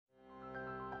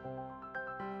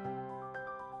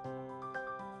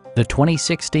The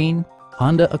 2016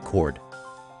 Honda Accord.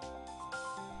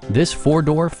 This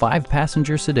four-door,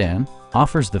 five-passenger sedan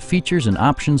offers the features and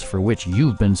options for which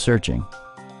you've been searching.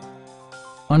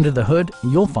 Under the hood,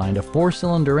 you'll find a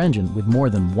four-cylinder engine with more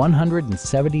than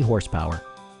 170 horsepower,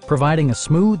 providing a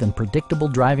smooth and predictable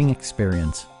driving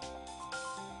experience.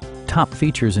 Top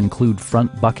features include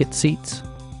front bucket seats,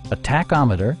 a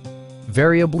tachometer,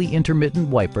 variably intermittent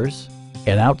wipers,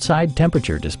 an outside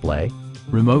temperature display,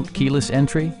 remote keyless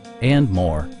entry, and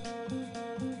more.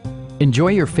 Enjoy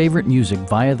your favorite music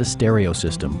via the stereo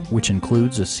system, which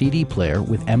includes a CD player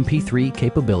with MP3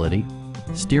 capability,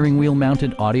 steering wheel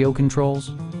mounted audio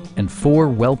controls, and four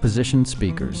well-positioned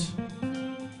speakers.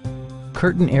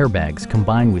 Curtain airbags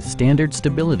combine with standard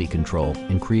stability control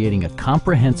in creating a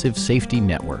comprehensive safety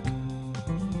network.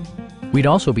 We'd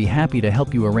also be happy to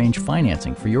help you arrange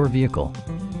financing for your vehicle.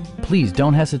 Please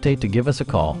don't hesitate to give us a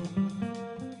call.